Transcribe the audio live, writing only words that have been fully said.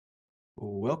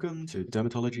Welcome to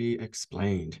Dermatology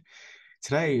Explained.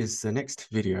 Today is the next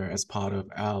video as part of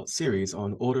our series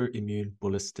on autoimmune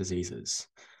bullous diseases.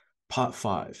 Part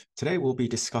 5. Today we'll be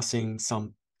discussing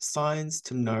some signs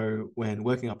to know when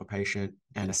working up a patient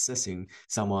and assessing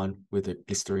someone with a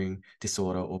blistering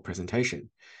disorder or presentation.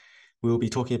 We'll be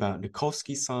talking about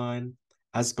Nikolsky sign,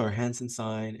 Absoe-Hansen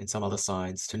sign, and some other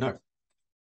signs to know.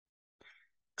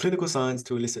 Clinical signs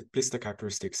to elicit blister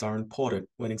characteristics are important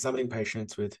when examining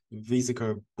patients with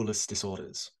vesico-bullous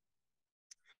disorders.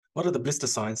 What are the blister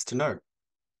signs to know?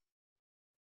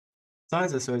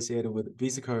 Signs associated with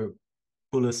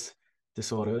vesico-bullous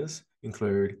disorders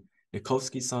include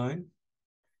Nikolsky sign,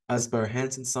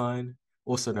 Absoe-Hansen sign,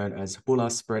 also known as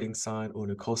bullous spreading sign or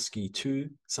Nikolsky 2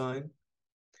 sign,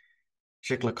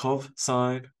 Sheklarkov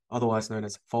sign, otherwise known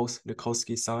as false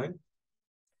Nikolsky sign,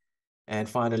 and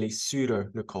finally,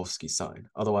 pseudo-Nikolsky sign,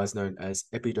 otherwise known as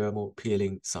epidermal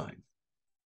peeling sign.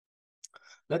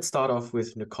 Let's start off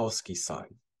with Nikolsky sign.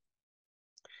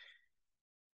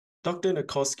 Dr.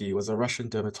 Nikolsky was a Russian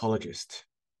dermatologist.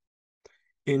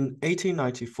 In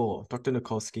 1894, Dr.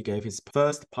 Nikolsky gave his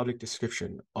first public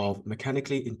description of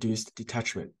mechanically induced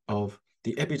detachment of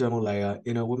the epidermal layer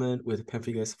in a woman with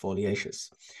pemphigus foliaceus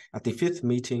at the 5th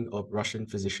meeting of Russian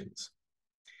physicians.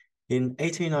 In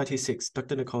 1896,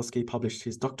 Dr. Nikolsky published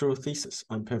his doctoral thesis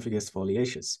on pemphigus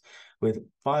foliaceus with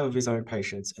 5 of his own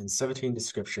patients and 17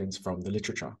 descriptions from the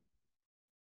literature.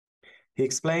 He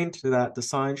explained that the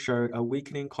sign showed a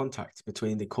weakening contact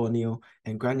between the corneal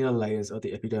and granular layers of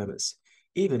the epidermis,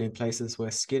 even in places where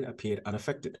skin appeared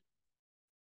unaffected.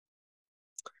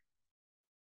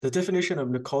 The definition of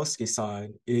Nikolsky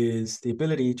sign is the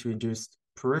ability to induce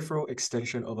peripheral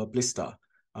extension of a blister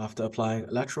after applying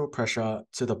lateral pressure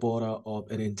to the border of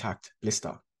an intact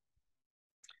blister.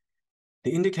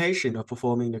 The indication of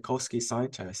performing Nikolsky sign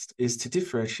test is to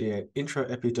differentiate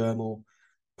intraepidermal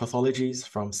pathologies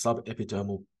from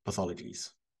subepidermal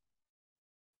pathologies.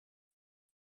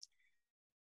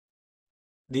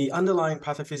 The underlying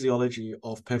pathophysiology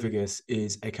of pemphigus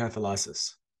is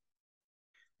acantholysis.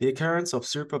 The occurrence of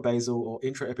suprabasal or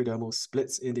intraepidermal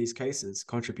splits in these cases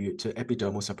contribute to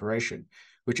epidermal separation,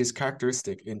 which is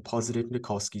characteristic in positive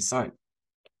Nikolsky sign.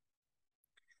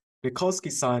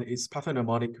 Nikolsky sign is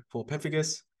pathognomonic for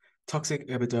pemphigus, toxic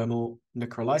epidermal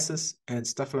necrolysis, and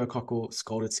staphylococcal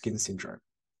scalded skin syndrome.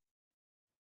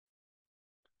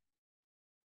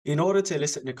 In order to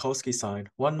elicit Nikolsky sign,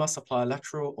 one must apply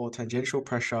lateral or tangential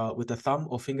pressure with the thumb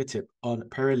or fingertip on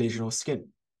perilesional skin.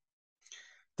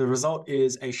 The result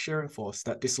is a shearing force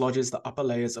that dislodges the upper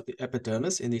layers of the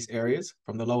epidermis in these areas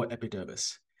from the lower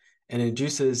epidermis and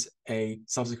induces a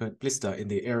subsequent blister in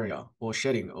the area or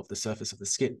shedding of the surface of the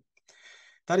skin.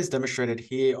 That is demonstrated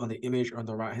here on the image on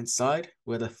the right-hand side,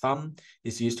 where the thumb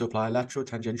is used to apply lateral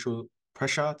tangential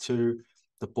pressure to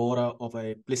the border of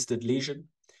a blistered lesion,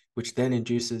 which then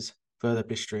induces further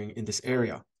blistering in this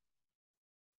area.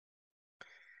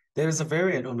 There is a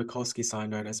variant of Nikolsky sign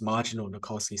known as marginal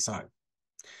Nikolsky sign.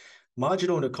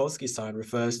 Marginal Nikolsky sign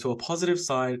refers to a positive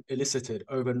sign elicited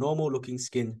over normal-looking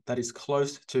skin that is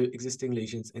close to existing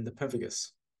lesions in the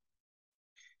pemphigus.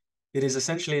 It is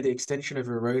essentially the extension of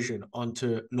erosion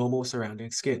onto normal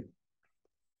surrounding skin.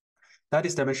 That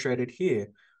is demonstrated here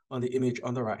on the image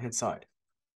on the right-hand side.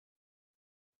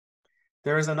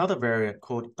 There is another variant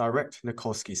called direct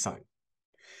Nikolsky sign.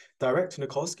 Direct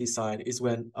Nikolsky sign is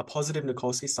when a positive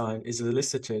Nikolsky sign is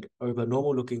elicited over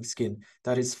normal-looking skin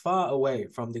that is far away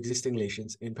from the existing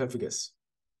lesions in pemphigus.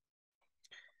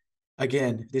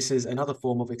 Again, this is another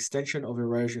form of extension of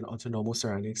erosion onto normal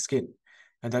surrounding skin,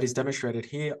 and that is demonstrated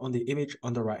here on the image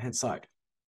on the right-hand side.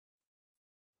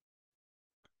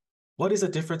 What is the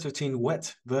difference between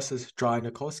wet versus dry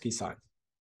Nikolsky sign?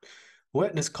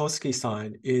 Wet Nikolsky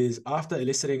sign is after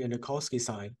eliciting a Nikolsky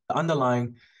sign, the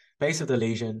underlying base of the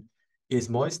lesion is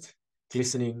moist,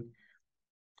 glistening,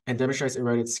 and demonstrates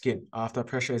eroded skin after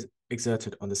pressure is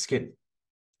exerted on the skin.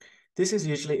 This is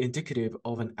usually indicative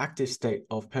of an active state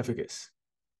of pemphigus.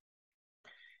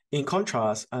 In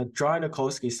contrast, a dry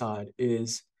Nikolsky sign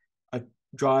is a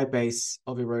dry base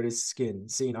of eroded skin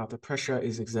seen after pressure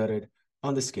is exerted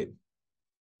on the skin.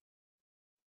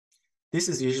 This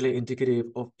is usually indicative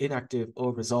of inactive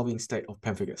or resolving state of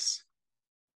pemphigus.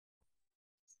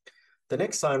 The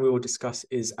next sign we will discuss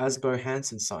is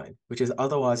Absoe-Hansen sign, which is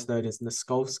otherwise known as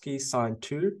Nikolsky sign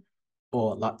 2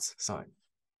 or Lutz sign.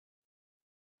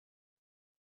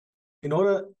 In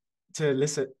order to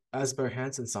elicit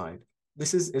Absoe-Hansen sign,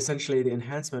 this is essentially the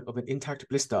enhancement of an intact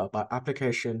blister by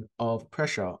application of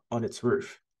pressure on its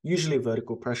roof, usually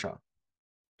vertical pressure.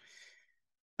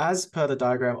 As per the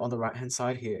diagram on the right-hand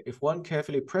side here, if one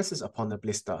carefully presses upon the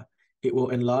blister, it will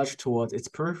enlarge towards its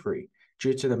periphery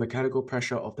due to the mechanical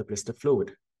pressure of the blister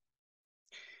fluid.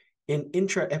 In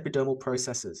intraepidermal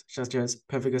processes, such as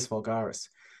pemphigus vulgaris,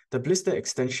 the blister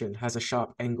extension has a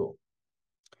sharp angle.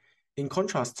 In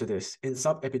contrast to this, in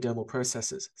subepidermal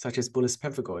processes, such as bullous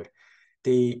pemphigoid,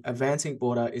 the advancing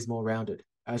border is more rounded,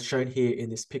 as shown here in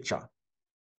this picture.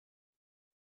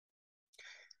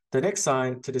 The next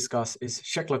sign to discuss is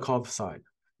Sheklarkov sign,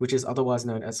 which is otherwise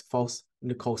known as false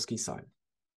Nikolsky sign.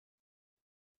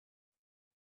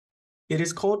 It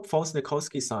is called false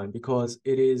Nikolsky sign because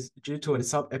it is due to a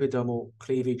subepidermal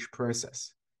cleavage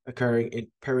process occurring in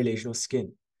perilesional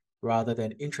skin rather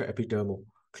than intraepidermal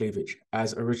cleavage,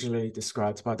 as originally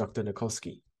described by Dr.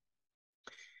 Nikolsky.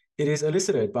 It is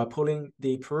elicited by pulling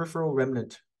the peripheral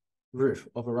remnant roof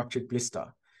of a ruptured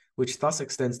blister, which thus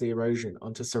extends the erosion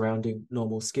onto surrounding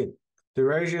normal skin. The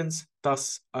erosions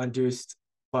thus are induced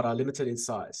but are limited in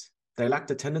size. They lack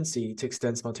the tendency to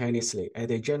extend spontaneously, and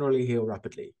they generally heal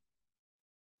rapidly.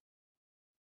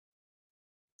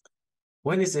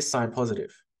 When is this sign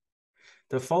positive?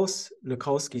 The false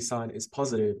Nikolsky sign is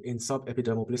positive in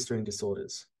subepidermal blistering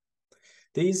disorders.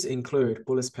 These include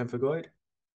bullous pemphigoid,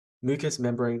 mucous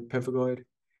membrane pemphigoid,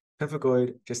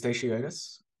 pemphigoid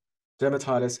gestationis,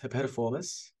 dermatitis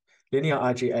herpetiformis, linear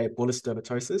IgA bullous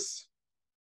dermatosis,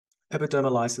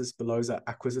 epidermolysis bullosa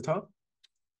acquisita,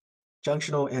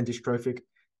 junctional and dystrophic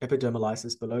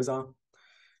epidermolysis bullosa,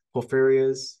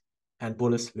 porphyrias, and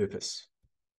bullous lupus.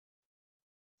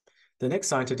 The next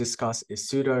sign to discuss is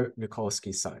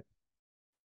pseudo-Nikolsky sign.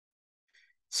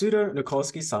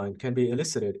 Pseudo-Nikolsky sign can be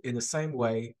elicited in the same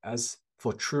way as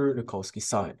for true Nikolsky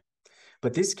sign,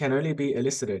 but this can only be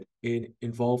elicited in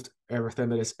involved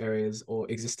erythematous areas or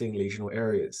existing lesional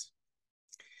areas.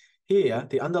 Here,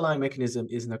 the underlying mechanism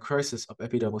is necrosis of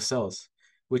epidermal cells,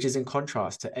 which is in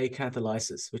contrast to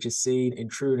acantholysis, which is seen in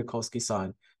true Nikolsky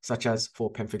sign, such as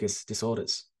for pemphigus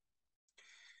disorders.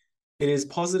 It is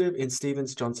positive in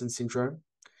Stevens-Johnson syndrome,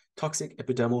 toxic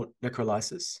epidermal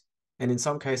necrolysis, and in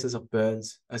some cases of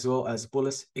burns, as well as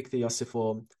bullous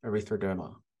ichthyosiform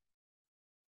erythroderma.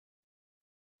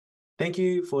 Thank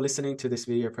you for listening to this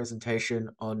video presentation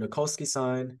on Nikolsky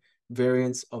sign,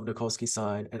 variants of Nikolsky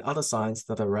sign, and other signs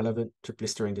that are relevant to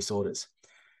blistering disorders.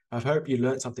 I hope you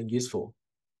learned something useful.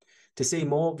 To see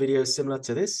more videos similar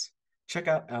to this, check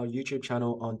out our YouTube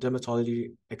channel on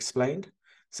Dermatology Explained,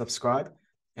 subscribe,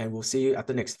 and we'll see you at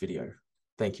the next video.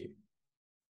 Thank you.